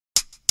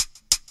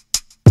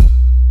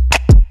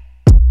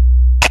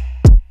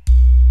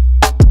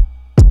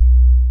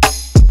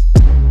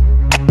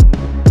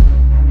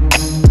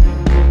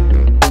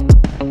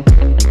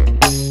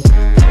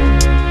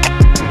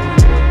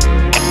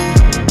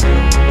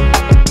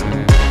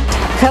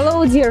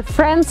dear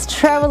friends,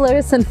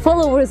 travelers and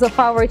followers of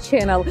our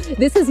channel.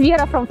 This is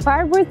Vera from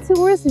Firebird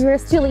Tours. We are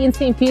still in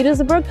Saint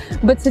Petersburg,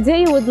 but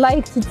today I would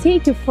like to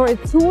take you for a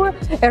tour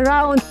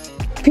around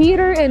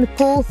Peter and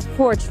Paul's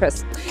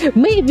fortress.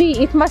 Maybe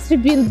it must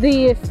have been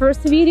the first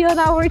video on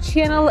our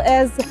channel,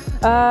 as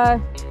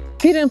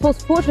Peter and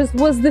Paul's fortress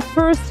was the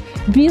first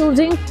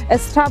building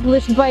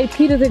established by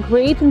Peter the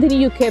Great in the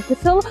new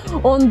capital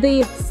on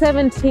the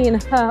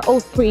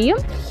 1703.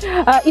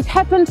 It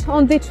happened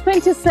on the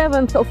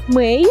 27th of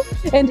May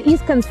and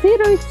is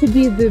considered to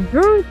be the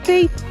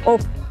birthday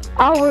of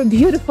our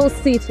beautiful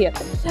city.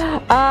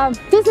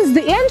 This is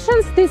the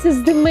entrance, this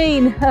is the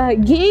main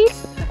gate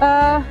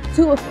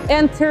to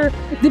enter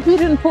the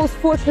Peter and Paul's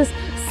fortress.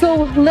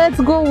 So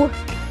let's go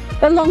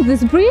along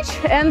this bridge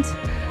and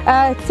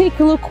take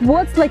a look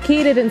what's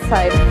located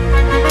inside.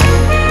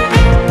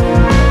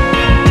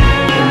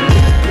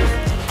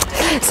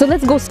 So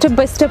let's go step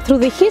by step through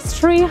the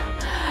history,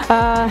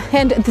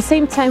 and at the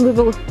same time we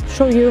will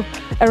show you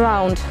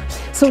around.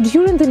 So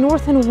during the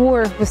Northern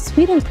War with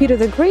Sweden, Peter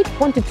the Great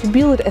wanted to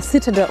build a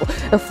citadel,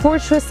 a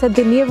fortress at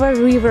the Neva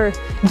River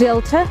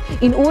Delta,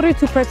 in order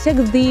to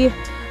protect the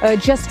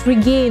just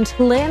regained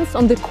lands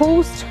on the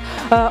coast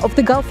of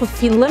the Gulf of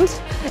Finland,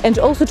 and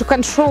also to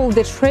control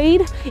the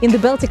trade in the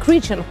Baltic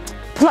region.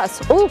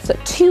 Plus also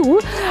to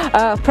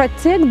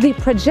protect the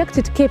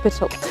projected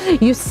capital.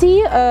 You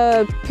see,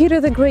 Peter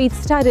the Great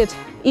studied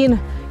in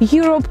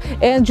Europe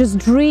and just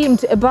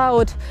dreamed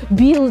about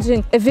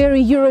building a very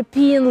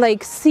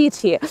European-like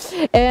city,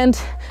 and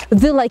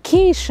the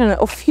location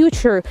of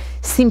future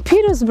Saint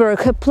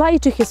Petersburg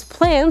applied to his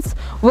plans,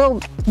 well,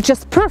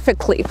 just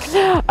perfectly.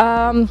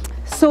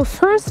 So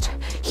first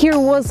here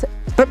was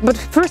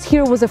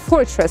a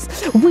fortress,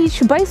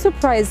 which by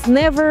surprise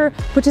never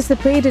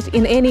participated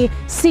in any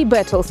sea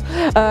battles.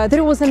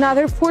 There was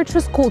another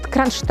fortress called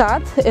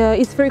Kronstadt.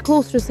 It's very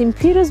close to St.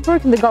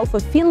 Petersburg in the Gulf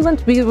of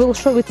Finland. We will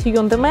show it to you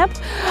on the map.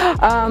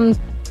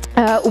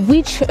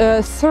 Which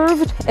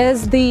served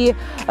as the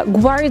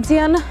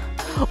guardian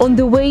on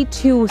the way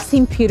to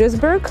St.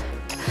 Petersburg.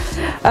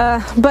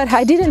 But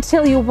I didn't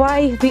tell you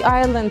why the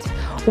island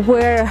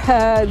where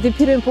the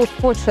Peter and Paul's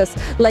fortress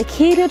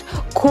located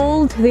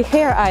called the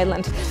Hare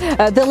Island.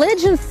 The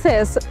legend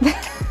says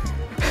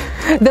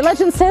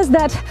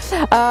that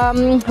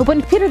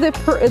when Peter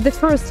the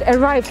First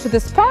arrived to the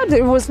spot,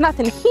 there was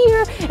nothing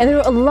here and there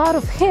were a lot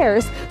of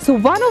hares. So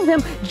one of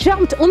them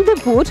jumped on the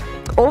boot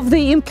of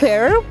the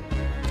emperor,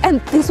 and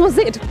this was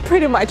it,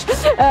 pretty much.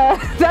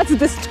 That's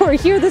the story.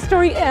 Here the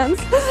story ends.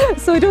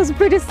 So it was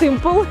pretty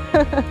simple.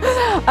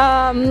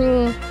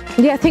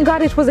 Yeah, thank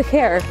God it was a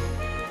hare.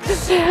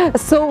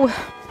 So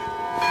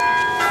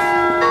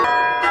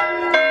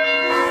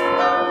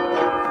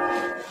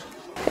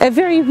a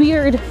very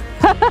weird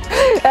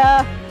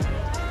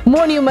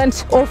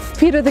monument of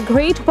Peter the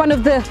Great, one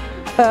of the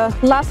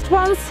last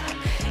ones.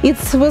 It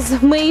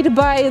was made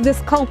by the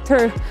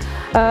sculptor,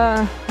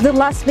 the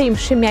last name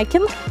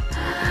Shemyakin.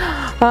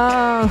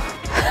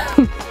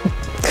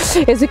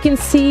 As you can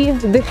see,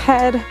 the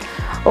head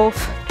of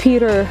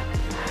Peter,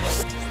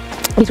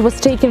 it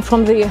was taken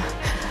from the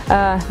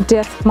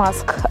death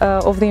mask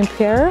of the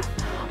emperor,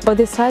 but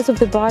the size of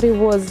the body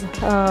was,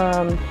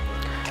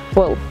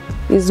 well,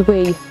 is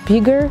way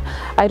bigger.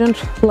 I don't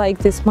like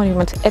this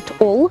monument at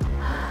all.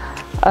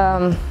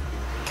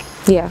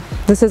 Yeah,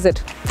 this is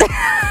it.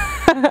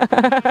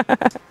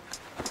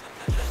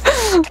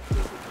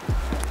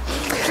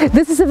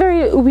 This is a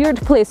very weird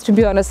place, to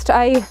be honest.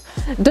 I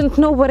don't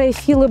know what I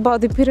feel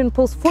about the Peter and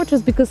Paul's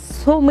fortress, because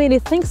so many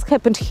things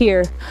happened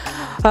here.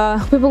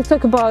 We will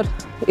talk about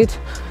it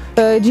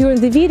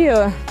during the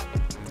video.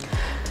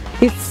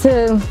 It's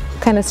a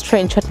kind of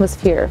strange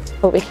atmosphere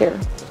over here.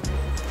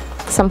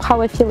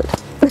 Somehow I feel it.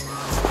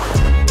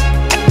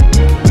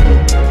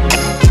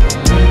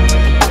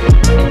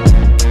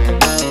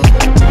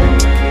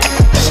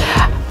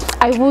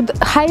 I would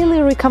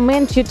highly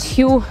recommend you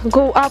to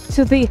go up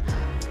to the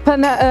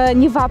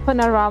Neva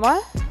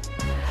panorama,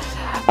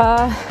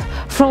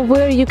 from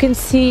where you can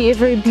see a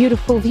very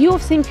beautiful view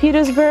of St.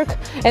 Petersburg,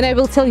 and I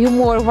will tell you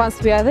more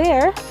once we are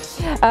there.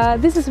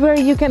 This is where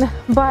you can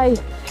buy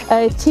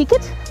a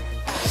ticket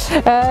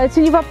to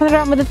Neva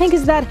panorama. The thing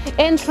is that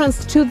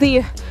entrance to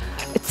the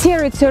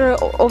territory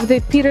of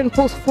the Peter and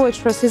Paul's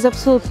fortress is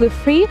absolutely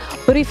free,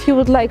 but if you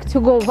would like to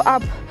go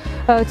up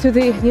to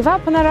the Neva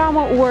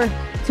panorama or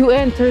to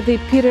enter the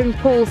Peter and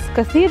Paul's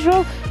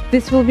cathedral,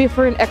 this will be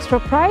for an extra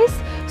price.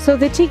 So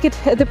the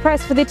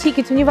price for the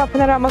ticket to Neva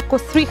panorama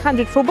costs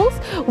 300 rubles,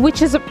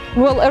 which is,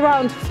 well,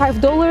 around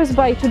 $5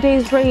 by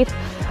today's rate.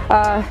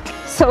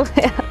 So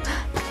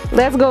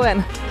let's go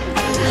in.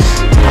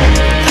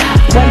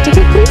 One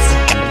ticket, please.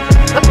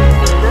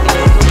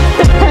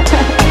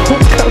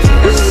 Let's go.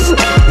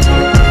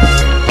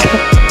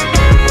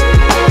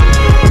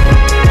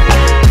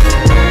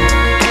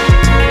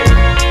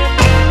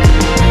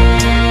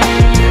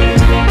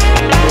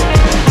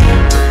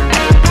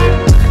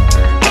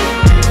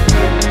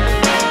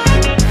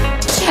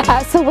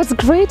 So what's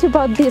great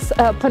about this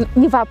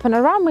Neva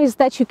panorama is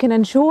that you can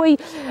enjoy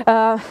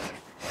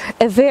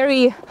a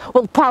very,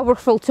 well,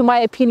 powerful, to my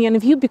opinion,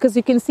 view, because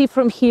you can see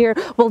from here,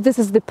 well, this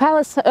is the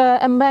palace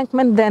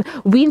embankment, then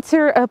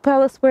Winter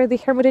Palace, where the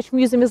Hermitage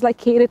Museum is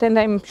located, and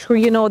I'm sure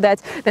you know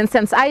that, then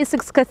St.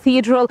 Isaac's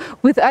Cathedral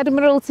with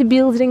Admiralty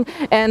Building,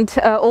 and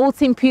Old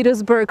Saint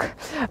Petersburg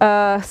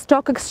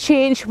Stock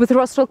Exchange with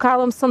rostral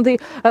columns on the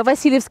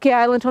Vasilievsky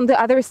Island on the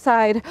other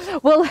side.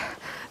 Well,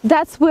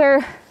 that's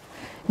where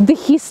the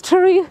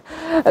history,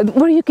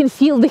 where you can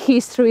feel the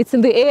history, it's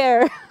in the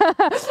air.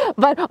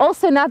 But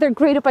also another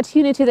great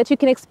opportunity that you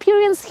can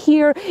experience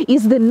here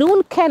is the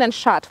noon cannon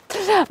shot.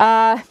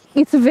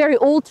 It's a very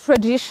old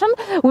tradition.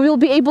 We will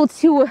be able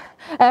to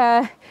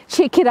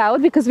check it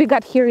out because we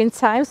got here in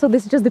time, so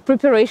this is just the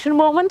preparation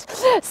moment.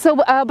 So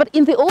but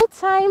in the old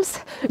times,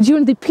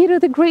 during the Peter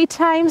the Great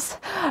times,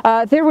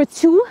 there were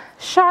two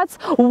shots,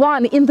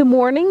 one in the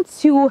morning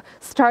to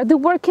start the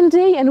working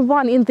day and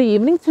one in the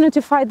evening to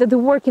notify that the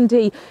working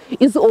day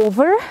is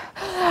over.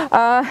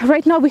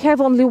 Right now we have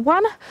only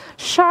one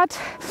shot.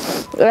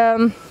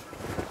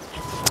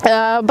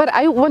 But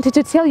I wanted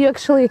to tell you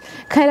actually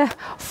kind of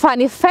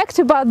funny fact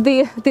about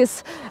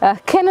this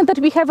cannon that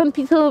we have on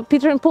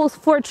Peter and Paul's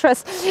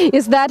fortress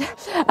is that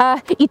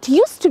it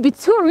used to be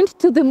turned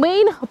to the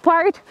main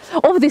part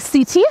of the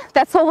city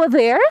that's over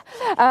there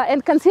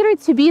and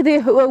considered to be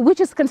which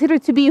is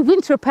considered to be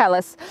Winter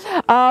Palace.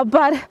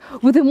 But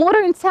with the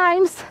modern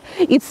times,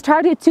 it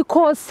started to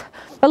cause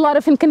a lot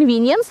of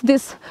inconvenience,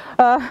 these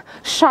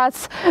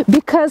shots,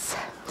 because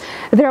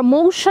there are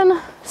motion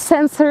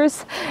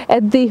sensors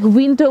at the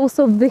windows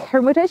of the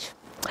Hermitage,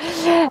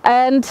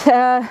 and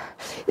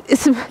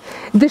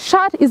the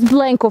shot is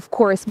blank, of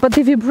course, but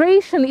the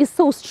vibration is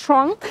so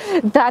strong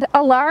that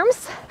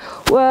alarms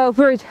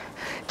were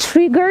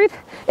triggered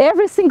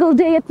every single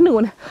day at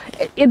noon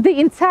in the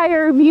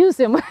entire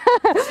museum.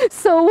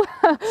 So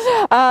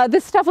the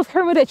staff of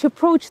Hermitage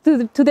approached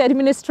to the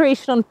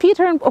administration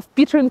of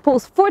Peter and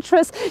Paul's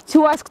fortress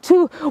to ask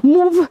to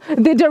move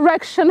the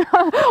direction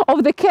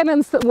of the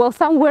cannons, well,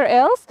 somewhere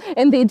else,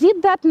 and they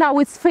did that. Now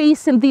it's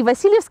facing the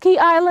Vasilievsky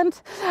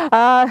Island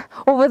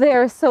over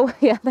there. So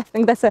yeah, I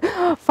think that's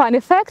a fun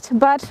effect.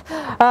 But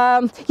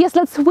yes,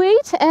 let's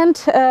wait and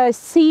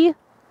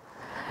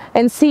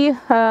see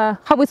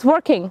how it's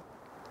working.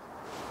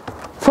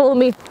 Follow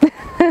me.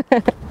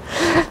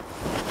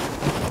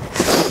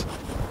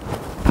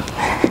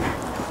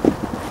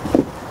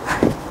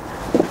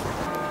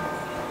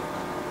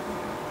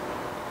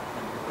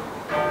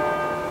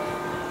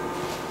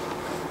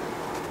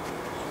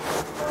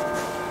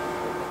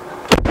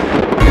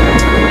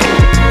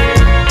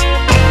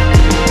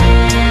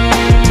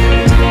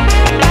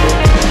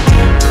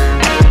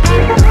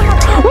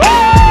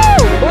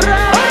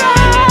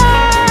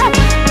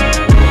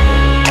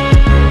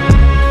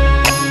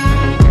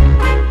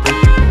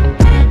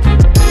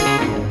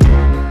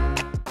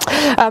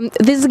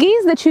 This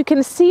gate that you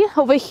can see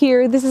over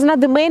here, this is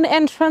not the main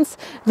entrance.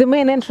 The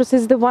main entrance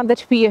is the one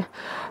that we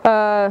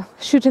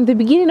shoot in the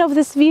beginning of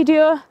this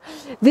video.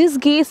 These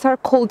gates are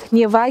called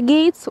Neva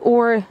gates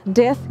or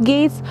death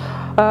gates.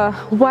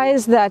 Why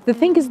is that? The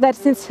thing is that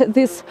since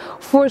this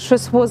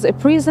fortress was a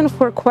prison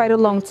for quite a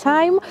long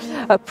time,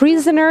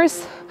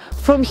 prisoners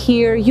from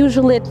here,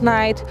 usually at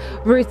night,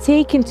 were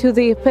taken to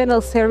the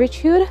penal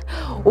servitude,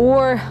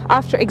 or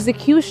after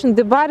execution,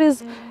 the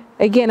bodies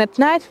again at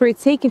night were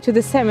taken to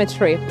the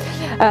cemetery.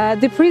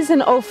 The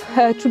prison of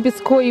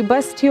Trubetskoy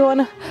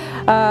Bastion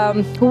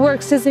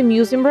works as a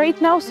museum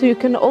right now, so you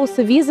can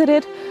also visit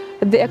it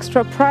at the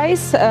extra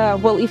price,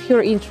 well, if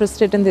you're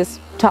interested in this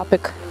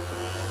topic.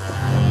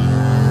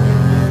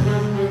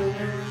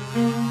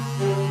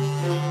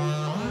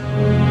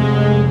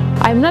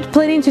 I'm not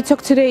planning to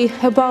talk today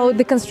about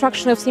the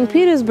construction of St.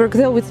 Petersburg,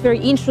 though it's very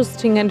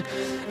interesting and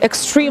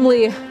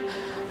extremely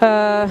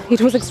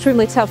it was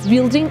extremely tough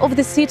building of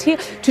the city.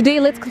 Today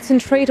let's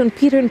concentrate on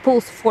Peter and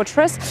Paul's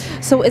fortress.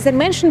 So as I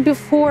mentioned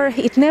before,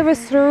 it never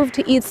served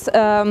its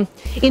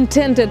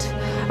intended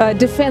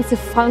defensive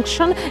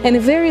function, and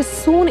very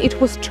soon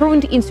it was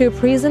turned into a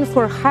prison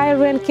for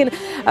high-ranking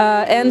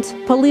and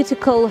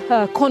political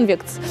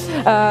convicts,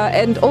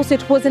 and also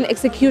it was an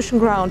execution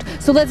ground.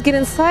 So let's get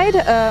inside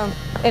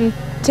and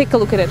take a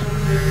look at it.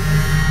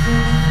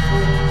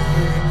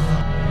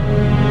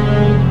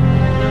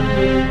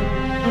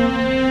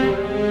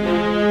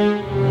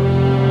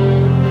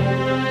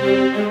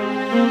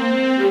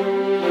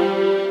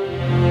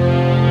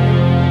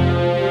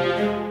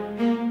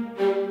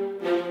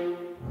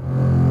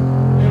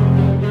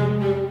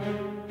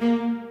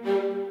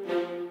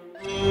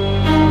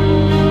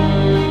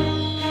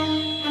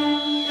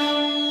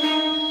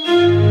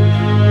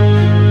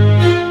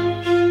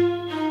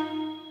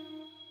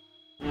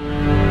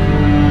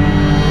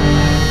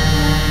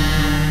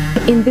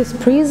 In this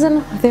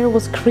prison, there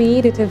was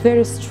created a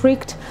very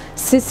strict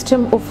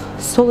system of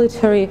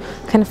solitary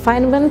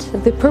confinement,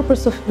 the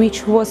purpose of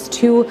which was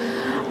to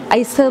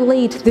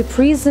isolate the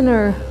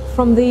prisoner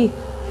from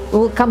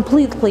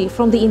completely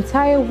from the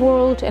entire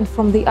world and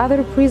from the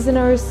other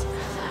prisoners.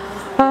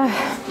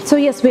 So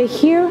yes, we're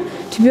here.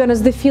 To be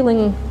honest, the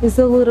feeling is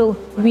a little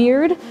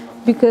weird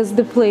because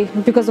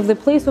of the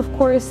place, of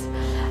course.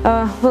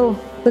 Well,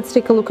 let's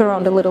take a look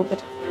around a little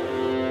bit.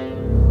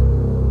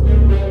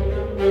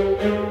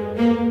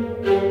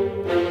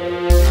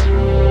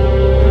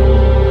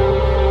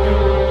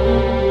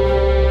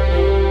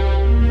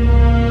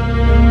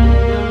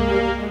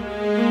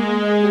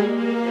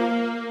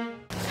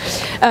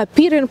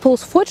 Peter and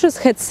Paul's fortress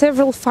had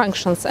several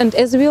functions, and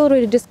as we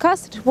already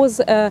discussed, it was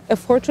a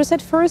fortress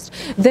at first,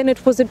 then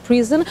it was a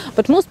prison,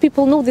 but most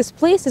people know this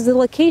place is the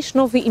location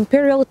of the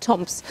imperial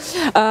tombs.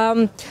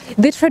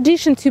 The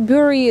tradition to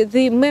bury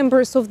the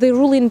members of the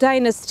ruling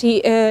dynasty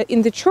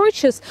in the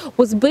churches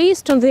was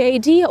based on the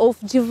idea of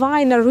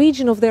divine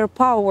origin of their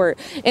power.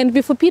 And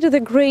before Peter the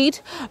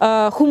Great,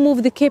 who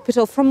moved the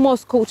capital from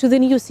Moscow to the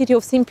new city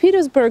of Saint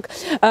Petersburg,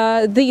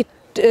 the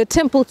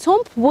temple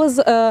tomb was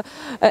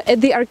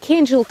at the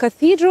Archangel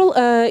Cathedral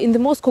in the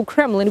Moscow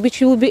Kremlin, which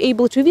you will be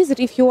able to visit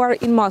if you are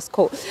in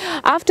Moscow.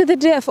 After the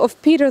death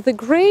of Peter the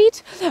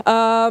Great,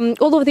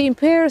 all of the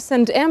emperors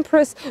and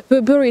emperors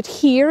were buried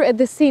here at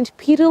the Saint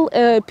Peter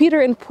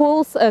and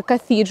Paul's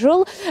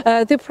Cathedral.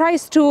 The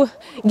price to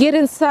get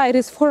inside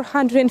is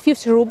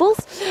 450 rubles.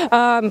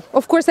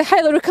 Of course, I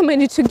highly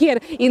recommend you to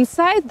get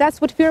inside.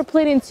 That's what we are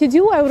planning to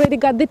do. I already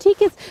got the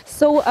tickets,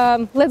 so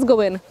let's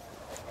go in.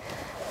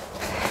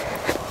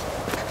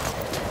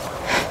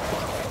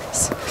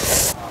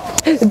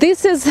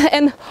 This is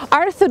an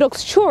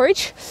Orthodox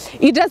church.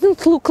 It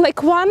doesn't look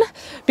like one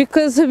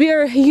because we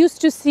are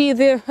used to see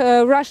the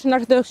Russian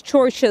Orthodox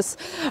churches,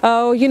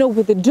 you know,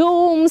 with the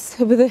domes,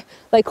 with the,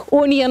 like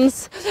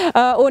onions.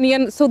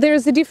 So there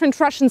is a different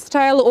Russian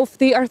style of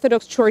the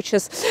Orthodox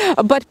churches.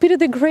 But Peter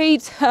the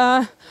Great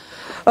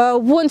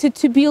wanted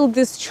to build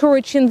this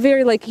church in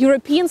very like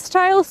European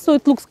style, so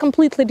it looks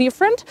completely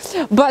different.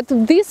 But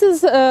this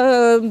is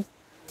an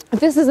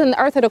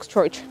Orthodox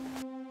church.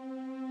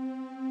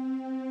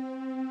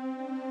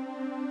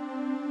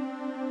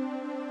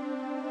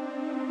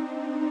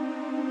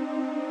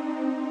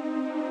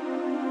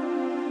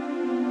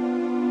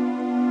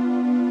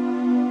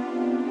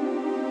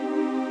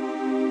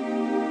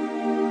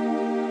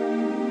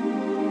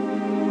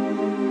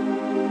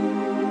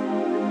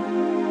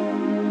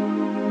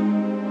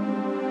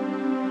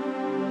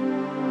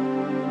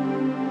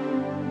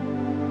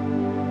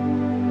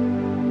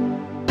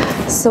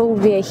 So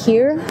we are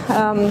here.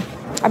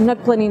 I'm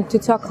not planning to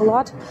talk a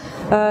lot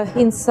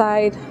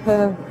inside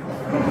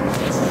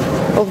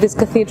of this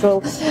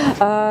cathedral.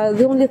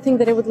 The only thing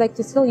that I would like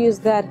to tell you is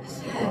that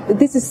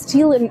this is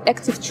still an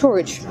active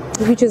church,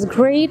 which is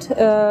great.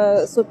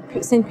 So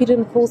Saint Peter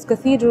and Paul's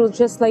Cathedral,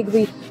 just like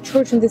the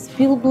church in the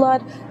Spilled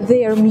Blood,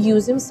 they are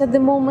museums at the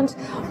moment,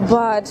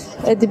 but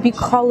at the big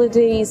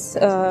holidays,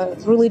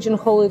 religion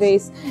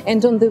holidays,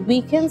 and on the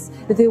weekends,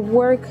 they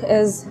work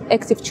as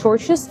active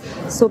churches.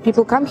 So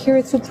people come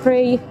here to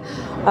pray.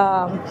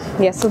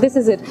 Yeah, so this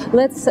is it.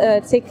 Let's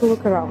take a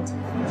look around.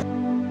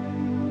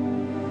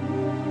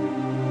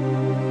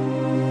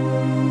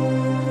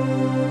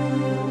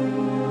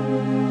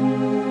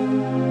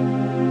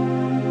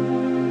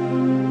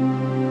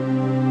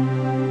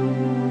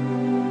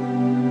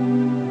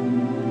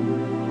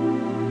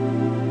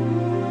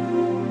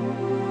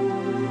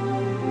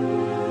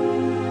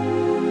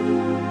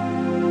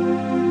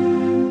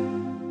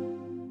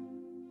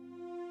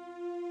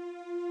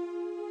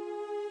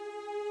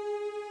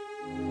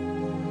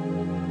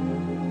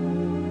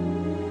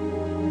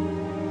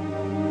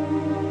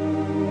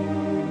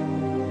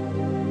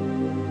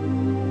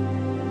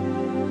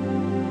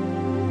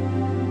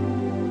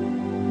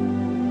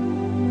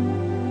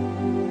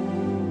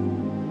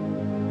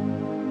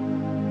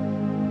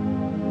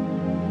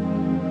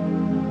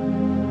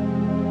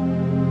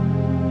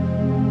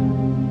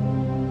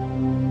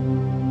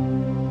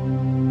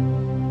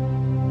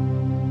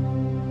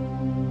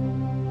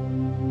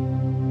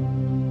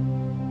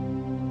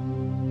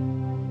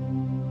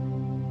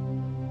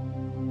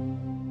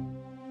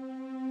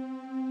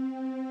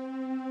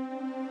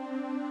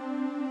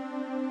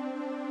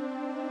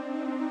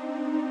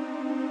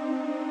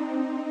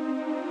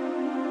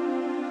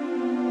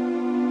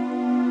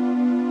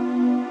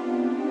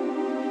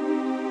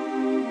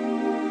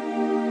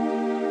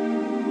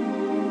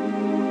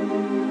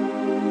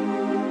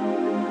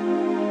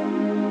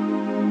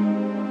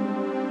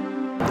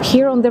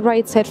 Here on the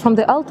right side from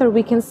the altar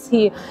we can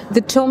see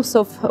the tombs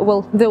of,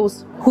 well,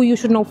 those who you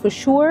should know for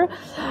sure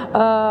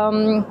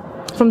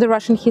from the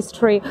Russian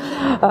history.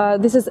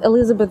 This is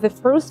Elizabeth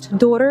I,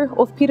 daughter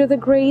of Peter the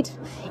Great.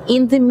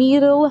 In the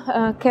middle,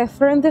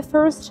 Catherine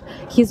I,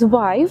 his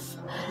wife,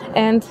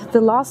 and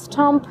the last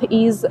tomb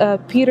is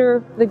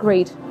Peter the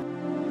Great.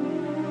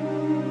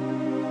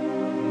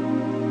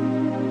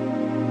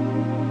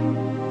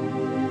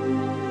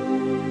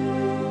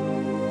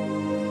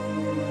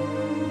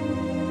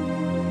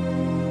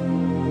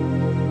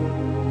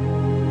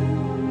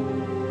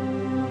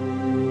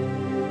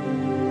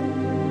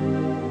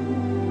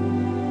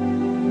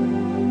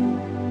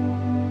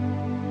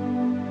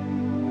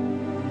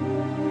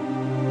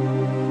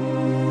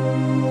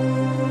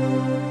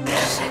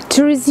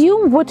 To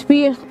resume what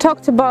we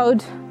talked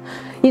about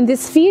in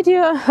this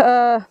video.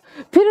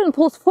 Peter and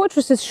Paul's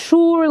Fortress is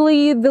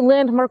surely the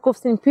landmark of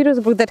St.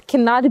 Petersburg that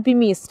cannot be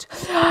missed.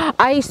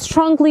 I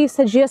strongly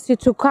suggest you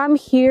to come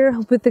here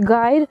with a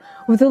guide,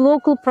 with a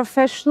local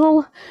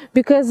professional,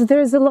 because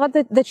there's a lot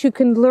that you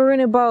can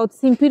learn about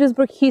St.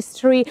 Petersburg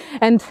history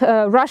and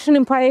Russian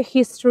Empire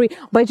history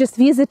by just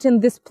visiting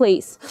this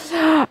place.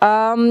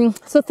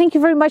 So thank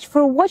you very much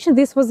for watching.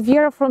 This was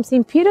Vera from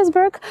St.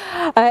 Petersburg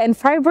and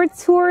Firebird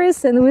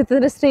Tours, and with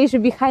Anastasia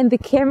behind the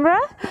camera.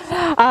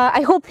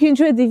 I hope you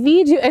enjoyed the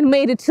video and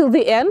made it till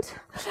the end.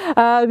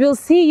 We'll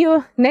see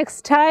you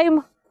next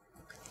time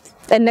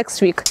and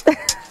next week.